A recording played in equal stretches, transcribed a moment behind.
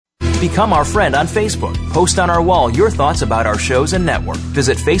Become our friend on Facebook. Post on our wall your thoughts about our shows and network.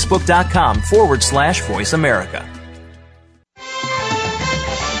 Visit facebook.com/Voice America.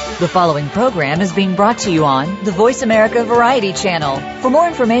 The following program is being brought to you on the Voice America Variety Channel. For more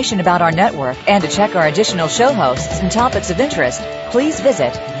information about our network and to check our additional show hosts and topics of interest, please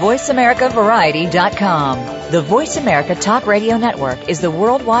visit VoiceAmericaVariety.com. The Voice America Talk Radio Network is the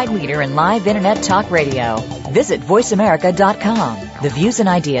worldwide leader in live Internet talk radio. Visit VoiceAmerica.com. The views and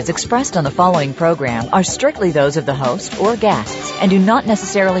ideas expressed on the following program are strictly those of the host or guests and do not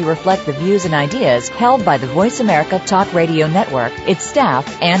necessarily reflect the views and ideas held by the Voice America Talk Radio Network, its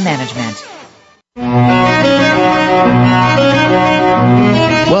staff, and management.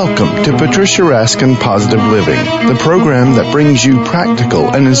 Welcome to Patricia Raskin Positive Living, the program that brings you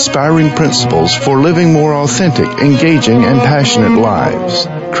practical and inspiring principles for living more authentic, engaging, and passionate lives.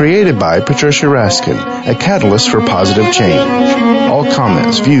 Created by Patricia Raskin, a catalyst for positive change. All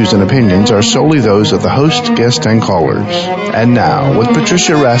comments, views, and opinions are solely those of the host, guest, and callers. And now, with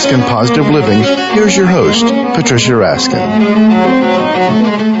Patricia Raskin Positive Living, here's your host, Patricia Raskin.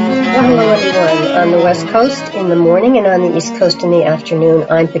 Well, hello, everyone. On the West Coast in the morning and on the East Coast in the afternoon,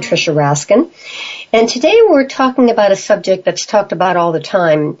 I'm Patricia Raskin. And today we're talking about a subject that's talked about all the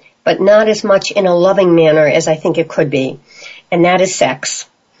time, but not as much in a loving manner as I think it could be, and that is sex.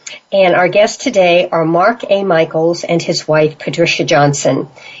 And our guests today are Mark A. Michaels and his wife, Patricia Johnson.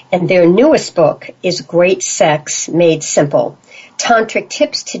 And their newest book is Great Sex Made Simple, Tantric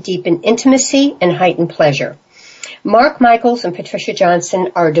Tips to Deepen Intimacy and Heighten Pleasure. Mark Michaels and Patricia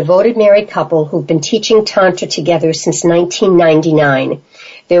Johnson are a devoted married couple who've been teaching Tantra together since 1999.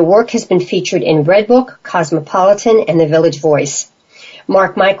 Their work has been featured in Redbook, Cosmopolitan, and The Village Voice.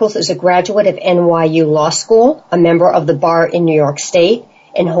 Mark Michaels is a graduate of NYU Law School, a member of the bar in New York State,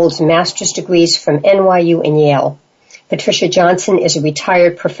 and holds master's degrees from NYU and Yale. Patricia Johnson is a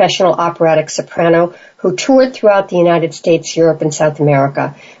retired professional operatic soprano who toured throughout the United States, Europe, and South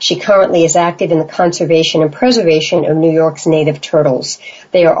America. She currently is active in the conservation and preservation of New York's native turtles.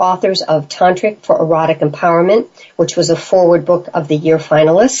 They are authors of Tantric for Erotic Empowerment, which was a Forward Book of the Year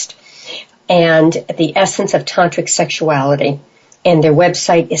finalist, and The Essence of Tantric Sexuality. And their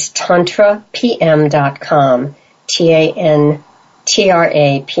website is tantrapm.com,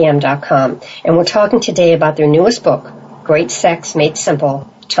 TANTRAPM.com. And we're talking today about their newest book, Great Sex Made Simple,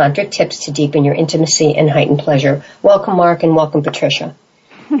 Tantric Tips to Deepen Your Intimacy and Heighten Pleasure. Welcome, Mark, and welcome, Patricia.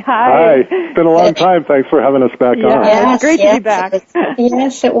 Hi. It's been a long time. Thanks for having us back on. Yes, great to be back.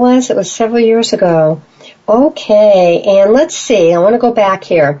 Yes, it was. It was several years ago. Okay, and let's see. I want to go back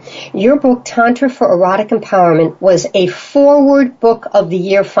here. Your book, Tantra for Erotic Empowerment, was a Forward Book of the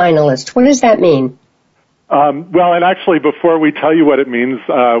Year finalist. What does that mean? Well, and actually, before we tell you what it means,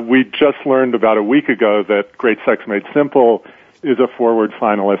 we just learned about a week ago that Great Sex Made Simple is a Forward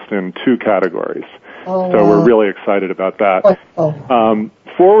finalist in 2 categories. Oh, so we're really excited about that. Wonderful.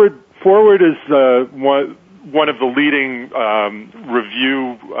 Forward is one of the leading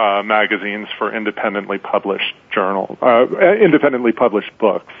review magazines for independently published independently published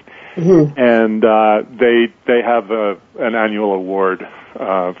books, and they have an annual award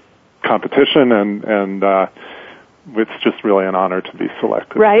competition, and it's just really an honor to be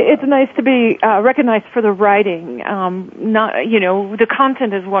selected. Right. It's nice to be recognized for the writing. The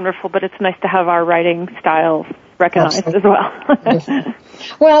content is wonderful, but it's nice to have our writing style recognized as well.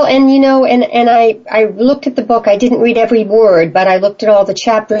 Well, and I looked at the book. I didn't read every word, but I looked at all the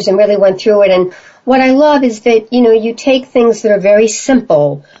chapters and really went through it. And what I love is that, you take things that are very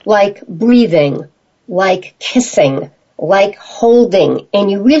simple, like breathing, like kissing, like holding, and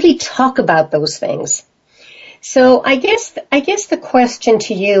you really talk about those things. So I guess the question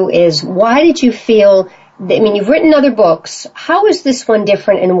to you is, why did you feel that, you've written other books. How is this one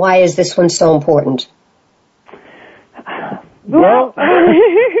different, and why is this one so important? Well,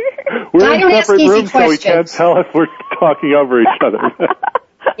 we're in separate rooms, so we can't tell if we're talking over each other.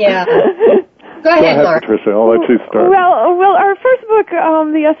 Yeah. Go ahead, Mark. Patricia. I'll let you start. Well, our first book,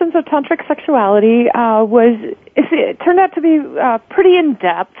 The Essence of Tantric Sexuality, it turned out to be pretty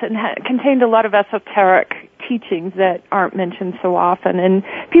in-depth and contained a lot of esoteric teachings that aren't mentioned so often. And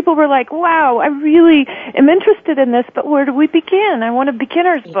people were like, wow, I really am interested in this, but where do we begin? I want a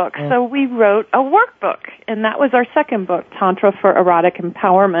beginner's book. So we wrote a workbook, and that was our second book, Tantra for Erotic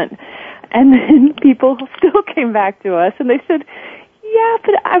Empowerment. And then people still came back to us, and they said, yeah,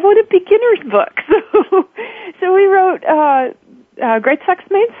 but I want a beginner's book. So we wrote Great Sex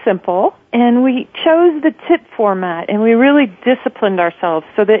Made Simple, and we chose the tip format, and we really disciplined ourselves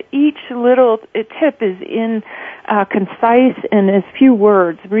so that each little tip is in concise and as few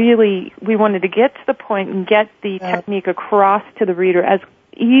words. Really, we wanted to get to the point and get the technique across to the reader as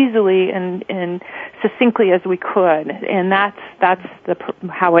easily and succinctly as we could, and that's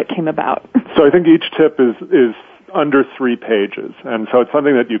how it came about. So I think each tip is under 3 pages, and so it's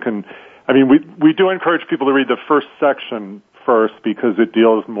something that you can. I mean, we do encourage people to read the first section first because it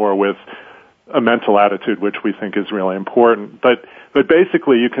deals more with a mental attitude, which we think is really important. But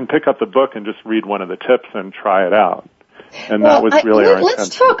basically, you can pick up the book and just read one of the tips and try it out. And that was really our intention. Let's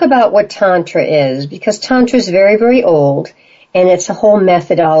talk about what Tantra is, because Tantra is very, very old, and it's a whole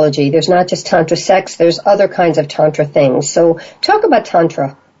methodology. There's not just Tantra sex, there's other kinds of Tantra things. So talk about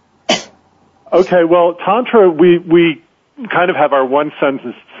Tantra. Okay, well, Tantra, we kind of have our one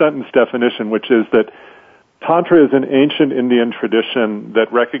sentence definition, which is that Tantra is an ancient Indian tradition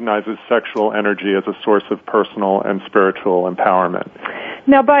that recognizes sexual energy as a source of personal and spiritual empowerment.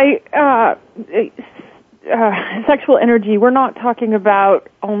 Now, by sexual energy, we're not talking about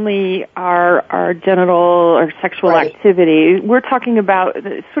only our genital or sexual activity. We're talking about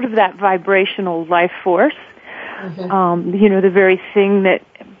sort of that vibrational life force, the very thing that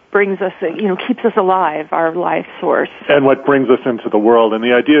brings us, keeps us alive, our life source. And what brings us into the world. And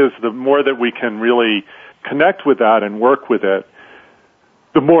the idea is the more that we can really connect with that and work with it,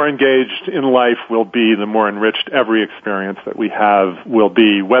 the more engaged in life we'll be, the more enriched every experience that we have will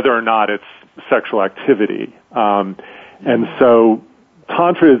be, whether or not it's sexual activity. And so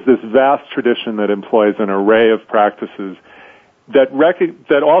Tantra is this vast tradition that employs an array of practices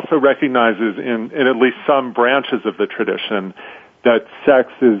that also recognizes in at least some branches of the tradition that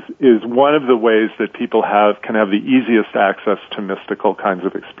sex is one of the ways that people can have the easiest access to mystical kinds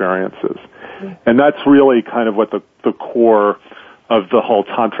of experiences. And that's really kind of what the core of the whole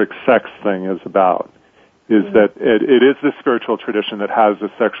tantric sex thing is about, is that it is this spiritual tradition that has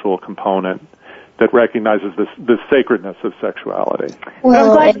a sexual component that recognizes the sacredness of sexuality.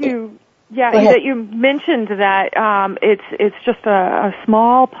 Well, I'm glad that you mentioned that. It's just a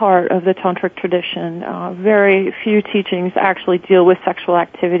small part of the tantric tradition. Very few teachings actually deal with sexual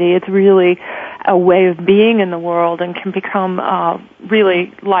activity. It's really a way of being in the world and can become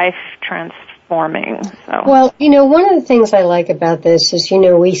really life transforming. So. Well, one of the things I like about this is,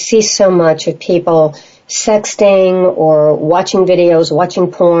 we see so much of people sexting or watching videos,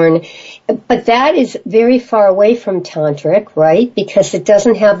 watching porn, but that is very far away from tantric, right? Because it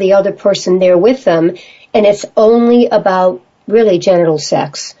doesn't have the other person there with them, and it's only about really genital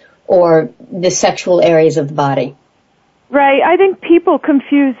sex or the sexual areas of the body. Right. I think people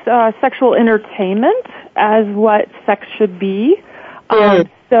confuse sexual entertainment as what sex should be.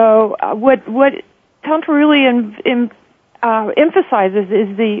 So what Tantra really emphasizes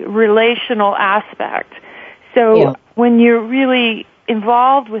is the relational aspect. So when you're really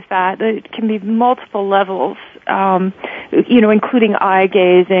involved with that, it can be multiple levels, including eye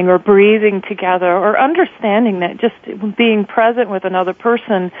gazing or breathing together or understanding that just being present with another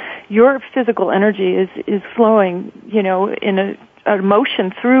person, your physical energy is flowing, in a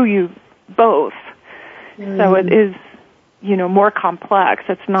motion through you both. So it is, more complex.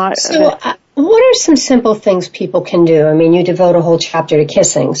 It's not... So what are some simple things people can do? I mean, you devote a whole chapter to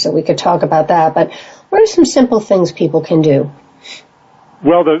kissing, so we could talk about that, but what are some simple things people can do?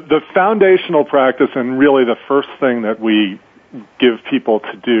 Well, the foundational practice, and really the first thing that we give people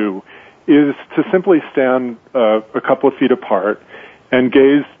to do, is to simply stand a couple of feet apart and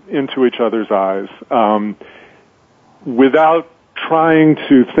gaze into each other's eyes without trying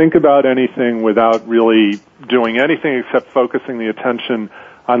to think about anything, without really doing anything except focusing the attention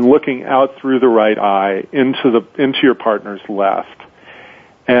on looking out through the right eye into your partner's left.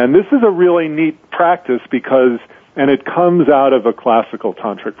 And this is a really neat practice and it comes out of a classical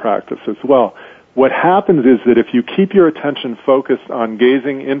tantric practice as well. What happens is that if you keep your attention focused on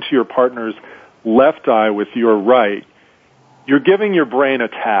gazing into your partner's left eye with your right, you're giving your brain a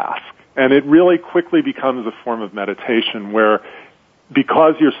task. And it really quickly becomes a form of meditation where,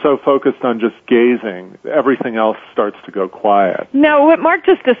 because you're so focused on just gazing, everything else starts to go quiet. Now, what Mark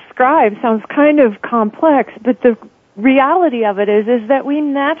just described sounds kind of complex, but the reality of it is that we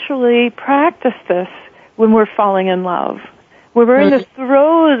naturally practice this when we're falling in love. When we're in the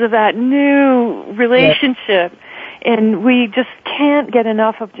throes of that new relationship, and we just can't get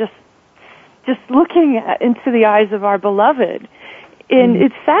enough of just looking into the eyes of our beloved. And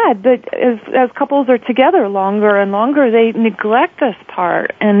it's sad, but as couples are together longer and longer, they neglect this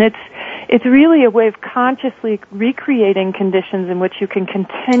part. And it's really a way of consciously recreating conditions in which you can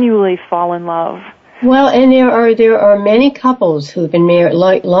continually fall in love. Well, and there are many couples who've been married,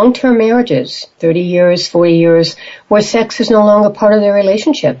 like long-term marriages, 30 years, 40 years, where sex is no longer part of their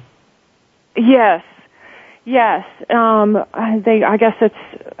relationship. Yes. I guess it's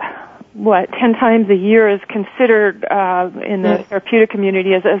 10 times a year is considered in the therapeutic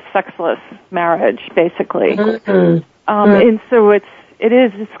community as a sexless marriage, basically. And so it's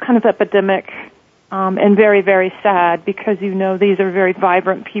kind of epidemic, and very, very sad, because these are very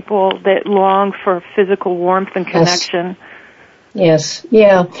vibrant people that long for physical warmth and connection. Yes,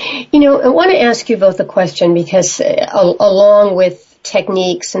 yeah. I want to ask you both a question, because along with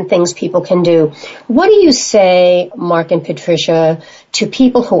techniques and things people can do, what do you say, Mark and Patricia, to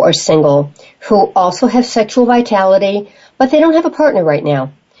people who are single, who also have sexual vitality, but they don't have a partner right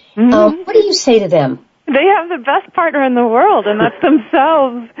now? What do you say to them? They have the best partner in the world, and that's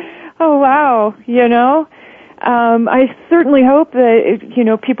themselves. Oh, wow, I certainly hope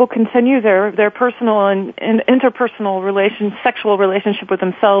that, people continue their personal and interpersonal sexual relationship with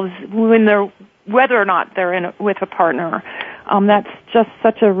themselves whether or not they're with a partner. That's just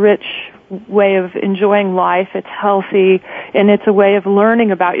such a rich way of enjoying life. It's healthy, and it's a way of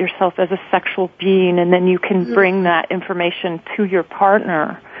learning about yourself as a sexual being, and then you can bring that information to your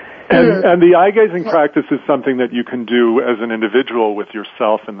partner. And the eye-gazing practice is something that you can do as an individual with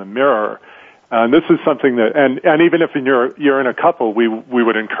yourself in the mirror. And this is something that, and even if you're in a couple, we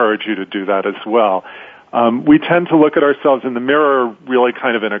would encourage you to do that as well. We tend to look at ourselves in the mirror really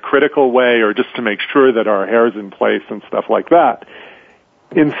kind of in a critical way, or just to make sure that our hair's in place and stuff like that.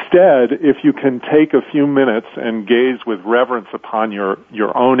 Instead, if you can take a few minutes and gaze with reverence upon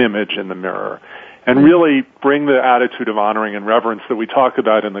your own image in the mirror, and really bring the attitude of honoring and reverence that we talk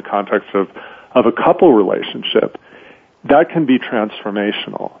about in the context of a couple relationship, that can be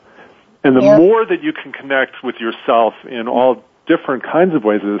transformational. And the more that you can connect with yourself in all different kinds of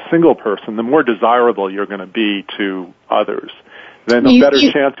ways as a single person, the more desirable you're going to be to others. Then the better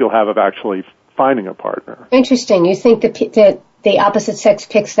chance you'll have of actually finding a partner. Interesting. You think that the opposite sex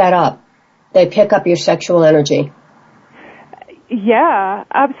picks that up? They pick up your sexual energy? Yeah,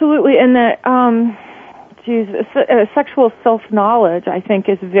 absolutely. And that, sexual self-knowledge, I think,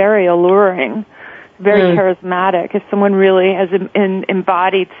 is very alluring, very charismatic. If someone really has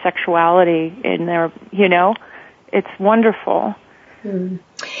embodied sexuality in their, it's wonderful.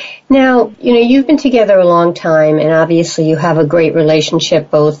 Now, you've been together a long time, and obviously you have a great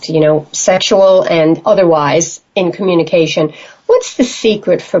relationship, both, sexual and otherwise, in communication. What's the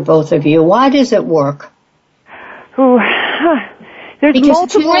secret for both of you? Why does it work? Because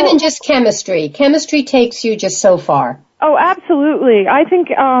it's more than just chemistry. Chemistry takes you just so far. Oh, absolutely. I think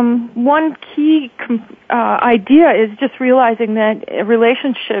one key idea is just realizing that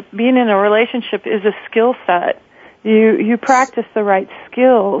being in a relationship is a skill set. You practice the right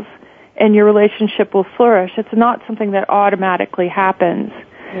skills, and your relationship will flourish. It's not something that automatically happens.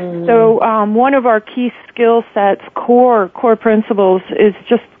 So one of our key skill sets, core principles, is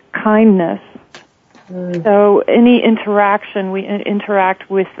just kindness. So any interaction, we interact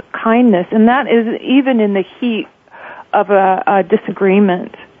with kindness, and that is even in the heat of a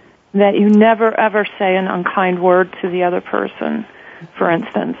disagreement, that you never ever say an unkind word to the other person, for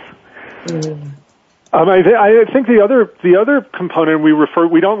instance. I think the other component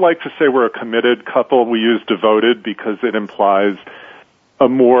we don't like to say we're a committed couple. We use devoted because it implies a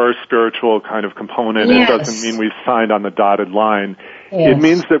more spiritual kind of component. Yes. It doesn't mean we've signed on the dotted line. Yes. It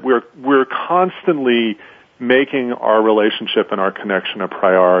means that we're constantly making our relationship and our connection a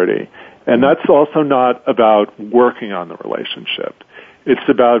priority. And that's also not about working on the relationship. It's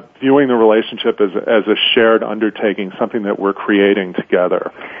about viewing the relationship as a shared undertaking, something that we're creating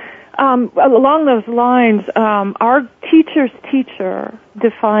together. Along those lines, our teacher's teacher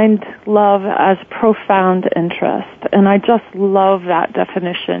defined love as profound interest, and I just love that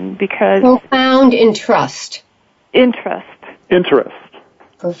definition because... Profound interest. Interest.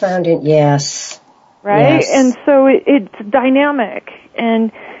 Profound, yes. Right? Yes. And so it's dynamic,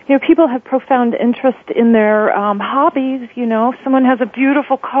 and people have profound interest in their hobbies. Someone has a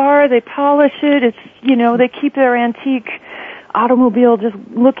beautiful car, they polish it, they keep their antique automobile just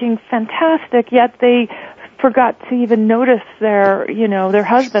looking fantastic, yet they forgot to even notice their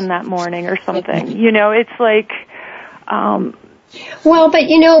husband that morning or something. It's like...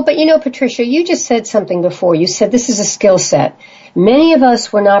 But Patricia, you just said something before. You said this is a skill set. Many of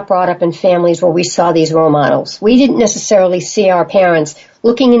us were not brought up in families where we saw these role models. We didn't necessarily see our parents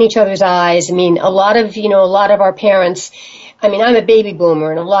looking in each other's eyes. I mean, a lot of our parents, I'm a baby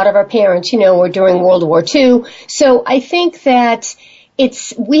boomer, and a lot of our parents, were during World War II. So I think that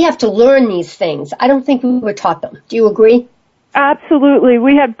we have to learn these things. I don't think we were taught them. Do you agree? Absolutely.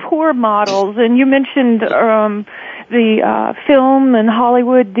 We had poor models, and you mentioned the film and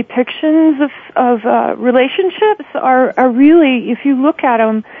Hollywood depictions of relationships are really, if you look at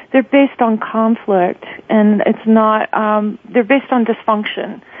them, they're based on conflict, and it's not, they're based on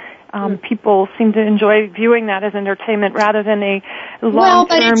dysfunction. People seem to enjoy viewing that as entertainment rather than a long-term... Well,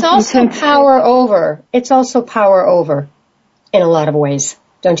 but it's also power over. It's also power over in a lot of ways,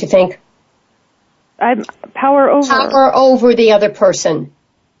 don't you think? Power over. Power over the other person.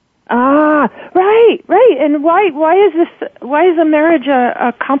 Ah, right. And why is a marriage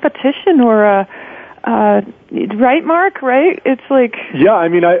a competition or a right, Mark? Right? It's like... Yeah, I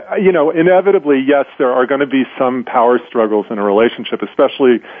mean, inevitably, yes, there are going to be some power struggles in a relationship,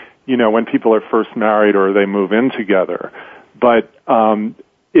 especially, when people are first married or they move in together. But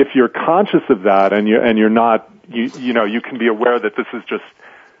if you're conscious of that and you're not, you can be aware that this is just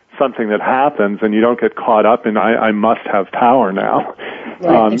something that happens, and you don't get caught up in I must have power now.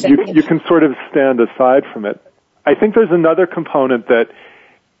 Right, exactly. You can sort of stand aside from it. I think there's another component that,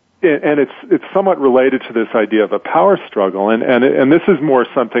 and it's somewhat related to this idea of a power struggle, and this is more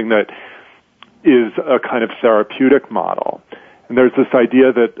something that is a kind of therapeutic model. And there's this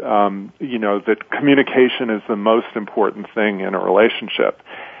idea that that communication is the most important thing in a relationship.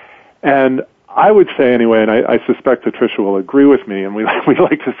 And I would say anyway, and I suspect Patricia will agree with me, and we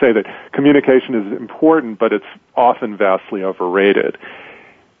like to say that communication is important, but it's often vastly overrated.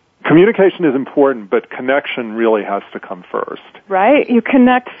 Communication is important, but connection really has to come first. Right. You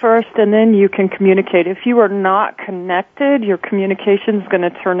connect first, and then you can communicate. If you are not connected, your communication is going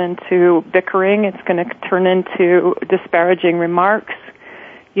to turn into bickering. It's going to turn into disparaging remarks,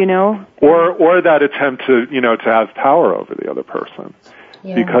 Or that attempt to have power over the other person.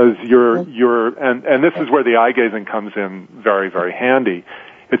 Yeah. Because and this is where the eye gazing comes in very, very handy.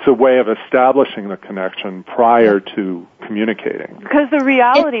 It's a way of establishing the connection prior to communicating. Because the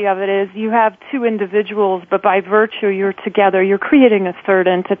reality of it is you have two individuals, but by virtue you're together, you're creating a third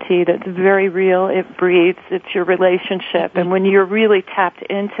entity that's very real, it breathes, it's your relationship. And when you're really tapped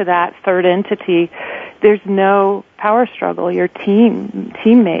into that third entity, there's no power struggle. You're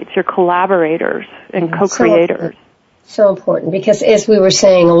teammates, you're collaborators and co-creators. So important, because as we were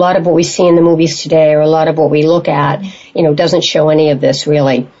saying, a lot of what we see in the movies today, or a lot of what we look at, doesn't show any of this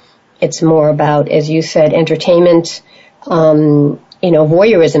really. It's more about, as you said, entertainment,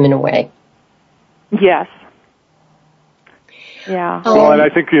 voyeurism in a way. Yes. Yeah. Well, and I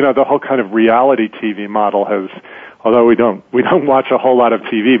think, the whole kind of reality TV model has, although we don't watch a whole lot of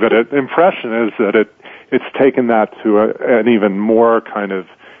TV, but impression is that it's taken that to an even more kind of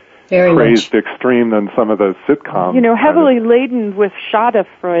very crazed extreme than some of those sitcoms. Heavily laden with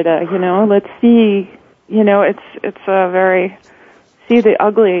Schadenfreude, let's see, it's a very, see the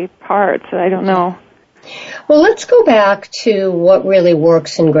ugly parts, I don't know. Well, let's go back to what really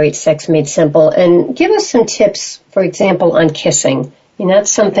works in Great Sex Made Simple and give us some tips, for example, on kissing. That's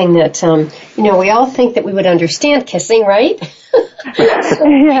something that, we all think that we would understand kissing, right?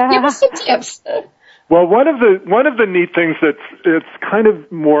 Yeah. Give us some tips. Well, one of the neat things it's kind of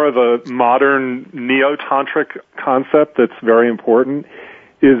more of a modern neo-tantric concept that's very important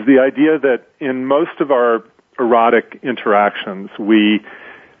is the idea that in most of our erotic interactions, we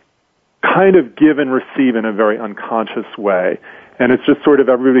kind of give and receive in a very unconscious way. And it's just sort of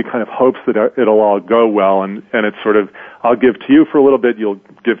everybody kind of hopes that it'll all go well, and it's sort of, I'll give to you for a little bit, you'll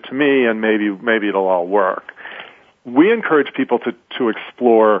give to me, and maybe it'll all work. We encourage people to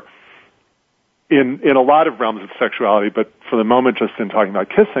explore in a lot of realms of sexuality, but for the moment just in talking about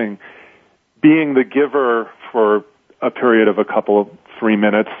kissing, being the giver for a period of 3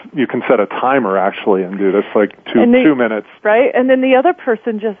 minutes. You can set a timer actually and do this like 2 minutes. Right, and then the other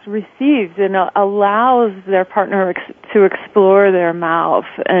person just receives and allows their partner to explore their mouth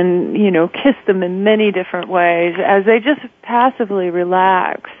and, kiss them in many different ways as they just passively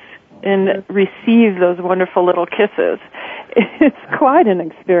relax and receive those wonderful little kisses. It's quite an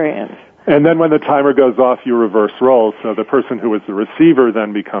experience. And then when the timer goes off, you reverse roles, so the person who was the receiver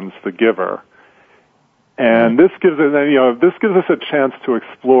then becomes the giver. And this gives us a chance to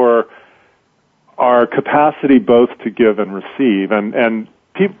explore our capacity both to give and receive. And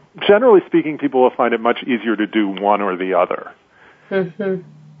generally speaking, people will find it much easier to do one or the other. Mm-hmm.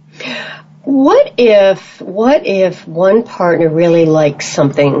 What if one partner really likes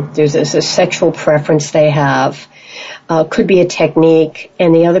something? There's a sexual preference they have. Could be a technique,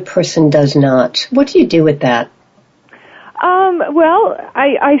 and the other person does not. What do you do with that? Well,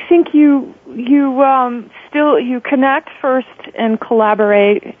 I think you connect first and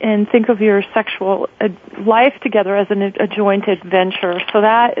collaborate and think of your sexual life together as a joint adventure. So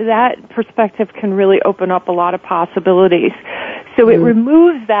that perspective can really open up a lot of possibilities. So it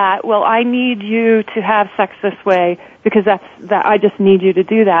removes that, well, I need you to have sex this way because I just need you to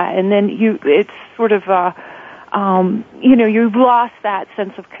do that. And then it's sort of you've lost that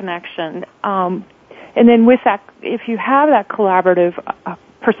sense of connection. And then with that, if you have that collaborative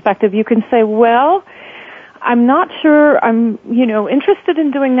perspective, you can say, well, I'm not sure I'm, interested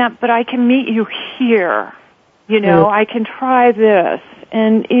in doing that, but I can meet you here. I can try this.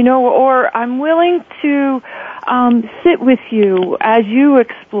 And, or I'm willing to sit with you as you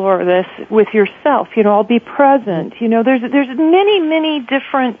explore this with yourself. I'll be present. There's many, many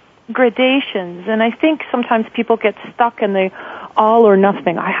different gradations, and I think sometimes people get stuck in the all or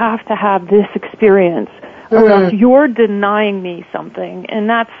nothing. I have to have this experience, or else you're denying me something, and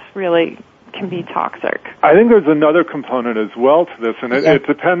that's really can be toxic. I think there's another component as well to this, and it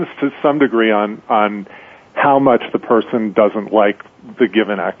depends to some degree on how much the person doesn't like the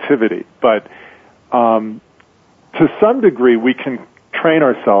given activity. But to some degree, we can train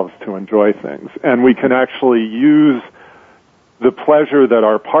ourselves to enjoy things, and we can actually use the pleasure that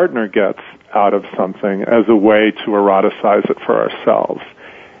our partner gets out of something as a way to eroticize it for ourselves.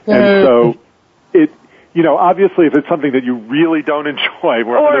 And so obviously if it's something that you really don't enjoy,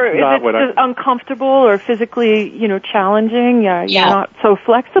 or if it's uncomfortable or physically, challenging, you're not so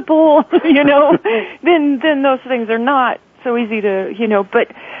flexible, then those things are not so easy to,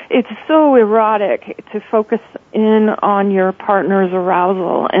 but it's so erotic to focus in on your partner's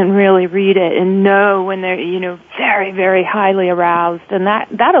arousal and really read it and know when they're, very, very highly aroused. And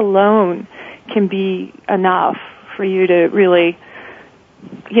that alone can be enough for you to really,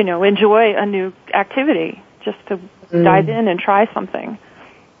 enjoy a new activity, just to dive in and try something.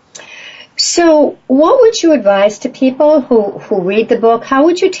 So what would you advise to people who read the book? How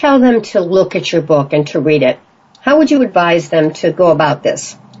would you tell them to look at your book and to read it? How would you advise them to go about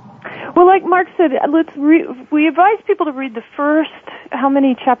this? Well, like Mark said, we advise people to read the first, how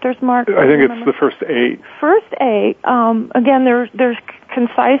many chapters, Mark? I think it's the first 8. First 8. Again, there's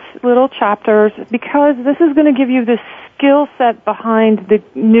concise little chapters, because this is going to give you the skill set behind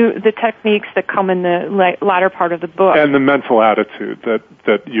the techniques that come in the latter part of the book. And the mental attitude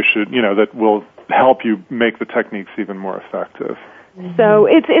that you should, that will help you make the techniques even more effective. So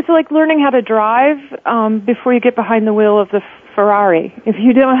it's like learning how to drive before you get behind the wheel of the Ferrari. If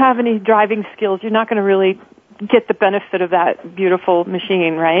you don't have any driving skills, you're not going to really get the benefit of that beautiful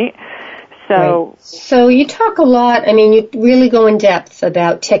machine, right? So you talk a lot, you really go in depth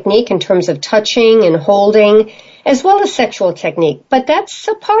about technique in terms of touching and holding, as well as sexual technique. But that's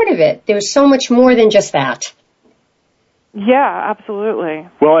a part of it. There's so much more than just that. Yeah, absolutely.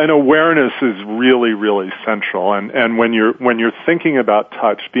 Well, and awareness is really, really central. And when you're thinking about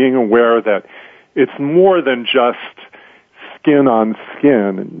touch, being aware that it's more than just skin on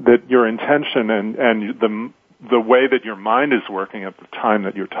skin, that your intention and the way that your mind is working at the time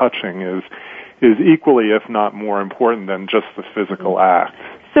that you're touching is equally, if not more important than just the physical act.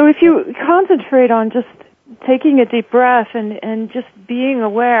 So if you concentrate on just taking a deep breath and just being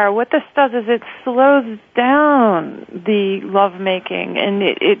aware, what this does is it slows down the lovemaking, and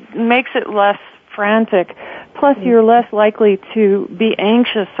it makes it less frantic. Plus, you're less likely to be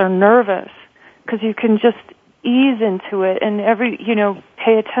anxious or nervous because you can just ease into it and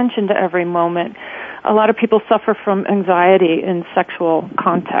pay attention to every moment. A lot of people suffer from anxiety in sexual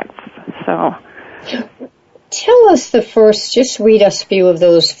contexts. So, tell us just read us a few of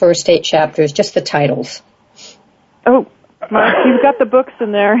those first 8 chapters, just the titles. Oh, Mark, you've got the books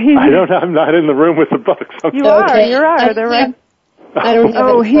in there. I'm not in the room with the books. You are. They're right. I don't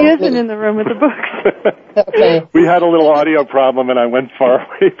have he isn't in the room with the books. Okay. We had a little audio problem, and I went far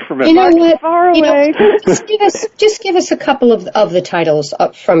away from it. You know what? Far away. Just give us a couple of the titles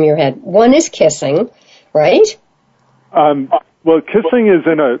up from your head. One is kissing, right? Well, kissing is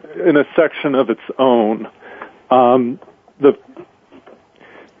in a section of its own.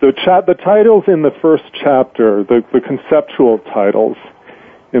 The titles in the first chapter, the conceptual titles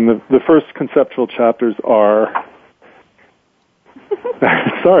in the first conceptual chapters are.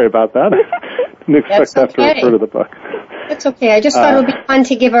 Sorry about that. Didn't expect that to refer to the book. That's okay. I just thought it would be fun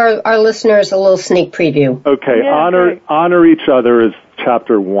to give our listeners a little sneak preview. Okay. Yeah, honor each other is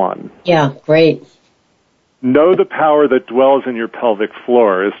chapter 1. Yeah, great. Know the power that dwells in your pelvic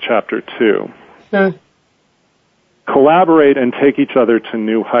floor is chapter 2. Collaborate and take each other to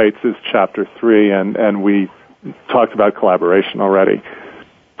new heights is chapter 3, and we talked about collaboration already.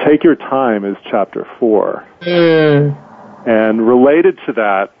 Take your time is chapter 4. And related to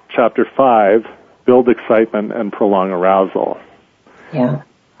that, chapter 5, build excitement and prolong arousal. Yeah.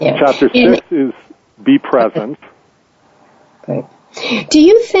 Chapter 6 is be present. Great. Do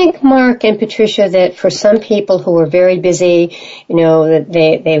you think, Mark and Patricia, that for some people who are very busy,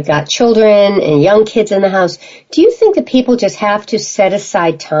 that they've got children and young kids in the house, do you think that people just have to set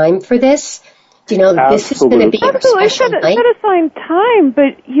aside time for this? This is going to be a special night? Set aside time,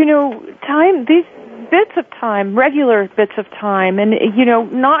 but, time, bits of time, regular bits of time, and,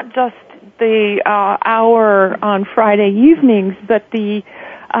 not just the hour on Friday evenings, but the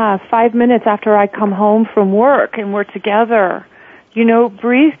 5 minutes after I come home from work and we're together,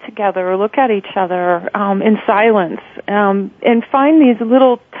 breathe together or look at each other in silence, and find these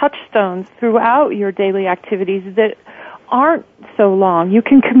little touchstones throughout your daily activities that aren't so long. You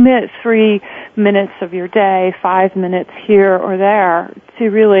can commit 3 minutes of your day, 5 minutes here or there to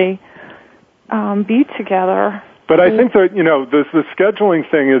really be together. But I think that, the scheduling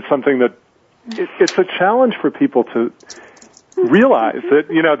thing is something that it's a challenge for people to realize that,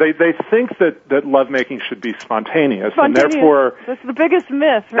 they think that lovemaking should be spontaneous, and therefore... That's the biggest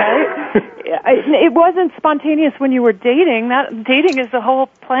myth, right? It wasn't spontaneous when you were dating. Dating is the whole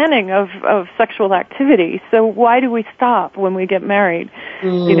planning of sexual activity. So why do we stop when we get married,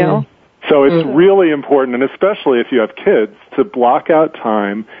 So it's really important, and especially if you have kids, to block out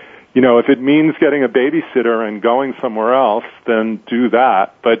time. If it means getting a babysitter and going somewhere else, then do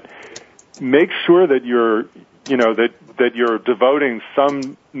that. But make sure that you're devoting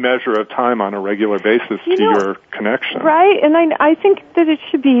some measure of time on a regular basis to your connection. Right, and I think that it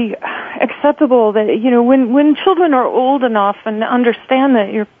should be acceptable that, when children are old enough and understand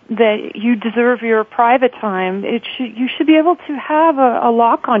that you deserve your private time, you should be able to have a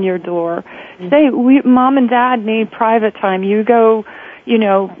lock on your door. Say, Mom and Dad need private time. You go,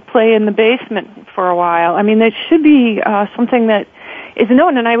 play in the basement for a while. I mean, it should be something that is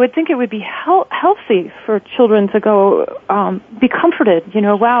known, and I would think it would be healthy for children to go be comforted.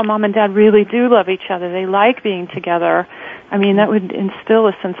 Wow, Mom and Dad really do love each other. They like being together. I mean, that would instill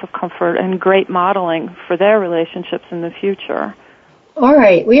a sense of comfort and great modeling for their relationships in the future. All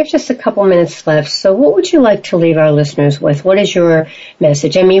right, we have just a couple minutes left, so what would you like to leave our listeners with? What is your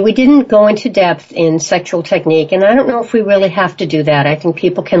message? I mean, we didn't go into depth in sexual technique, and I don't know if we really have to do that. I think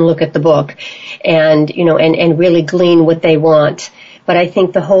people can look at the book and, and really glean what they want. But I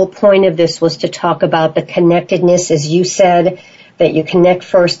think the whole point of this was to talk about the connectedness, as you said, that you connect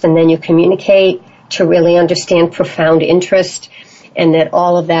first and then you communicate to really understand profound interest, and that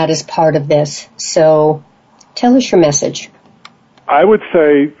all of that is part of this. So tell us your message. I would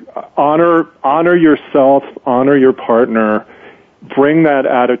say honor yourself, honor your partner, bring that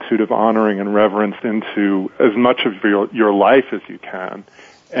attitude of honoring and reverence into as much of your life as you can,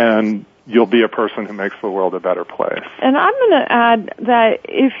 and you'll be a person who makes the world a better place. And I'm going to add that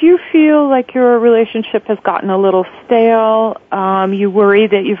if you feel like your relationship has gotten a little stale, you worry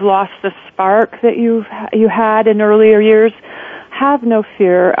that you've lost the spark that you had in earlier years, have no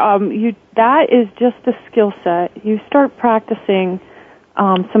fear. That is just a skill set. You start practicing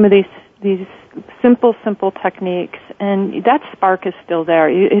some of these simple techniques, and that spark is still there.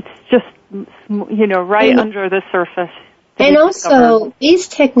 It's just right under the surface. And also, these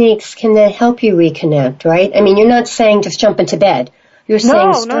techniques can then help you reconnect, right? I mean, you're not saying just jump into bed. You're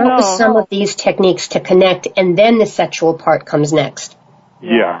saying start with some of these techniques to connect, and then the sexual part comes next.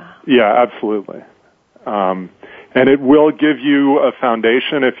 Yeah, absolutely. And it will give you a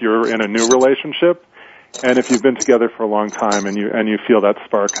foundation if you're in a new relationship, and if you've been together for a long time and you feel that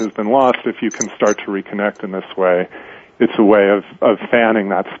spark has been lost, if you can start to reconnect in this way, it's a way of fanning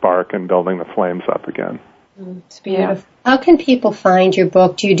that spark and building the flames up again. It's beautiful. How can people find your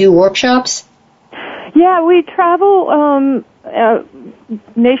book? Do you do workshops? Yeah, we travel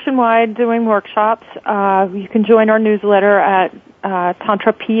nationwide doing workshops. You can join our newsletter at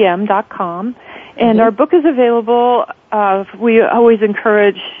tantrapm.com. And our book is available. We always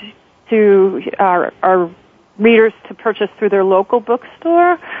encourage our readers to purchase through their local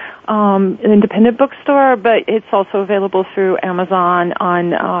bookstore, an independent bookstore, but it's also available through Amazon,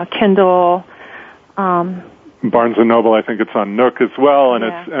 on Kindle. Barnes & Noble, I think it's on Nook as well, and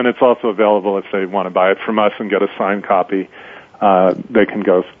it's also available if they want to buy it from us and get a signed copy. They can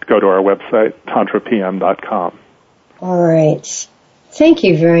go to our website, tantrapm.com. All right. Thank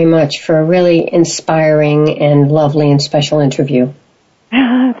you very much for a really inspiring and lovely and special interview.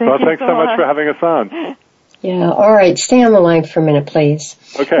 Thanks so much for having us on. Yeah, all right. Stay on the line for a minute, please.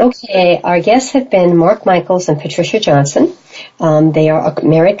 Okay, our guests have been Mark Michaels and Patricia Johnson. They are a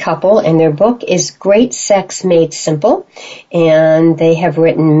married couple, and their book is Great Sex Made Simple. And they have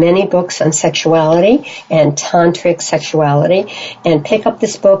written many books on sexuality and tantric sexuality. And pick up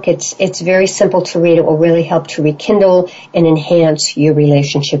this book. It's very simple to read. It will really help to rekindle and enhance your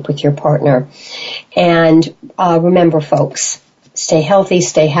relationship with your partner. And remember, folks, stay healthy,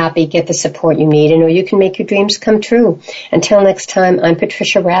 stay happy, get the support you need, and you can make your dreams come true. Until next time, I'm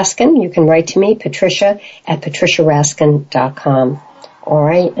Patricia Raskin. You can write to me, patricia@patriciaraskin.com. All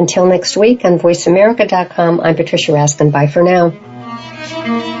right, until next week on voiceamerica.com, I'm Patricia Raskin. Bye for now.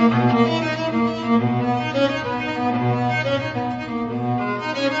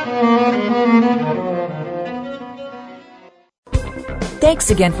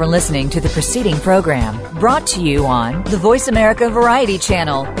 Thanks again for listening to the preceding program, brought to you on the Voice America Variety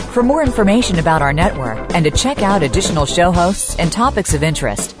Channel. For more information about our network and to check out additional show hosts and topics of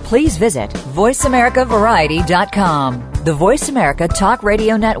interest, please visit voiceamericavariety.com. The Voice America Talk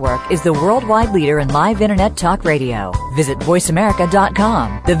Radio Network is the worldwide leader in live Internet talk radio. Visit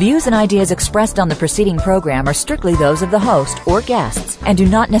voiceamerica.com. The views and ideas expressed on the preceding program are strictly those of the host or guests and do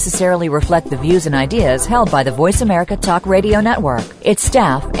not necessarily reflect the views and ideas held by the Voice America Talk Radio Network, its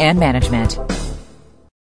staff, and management.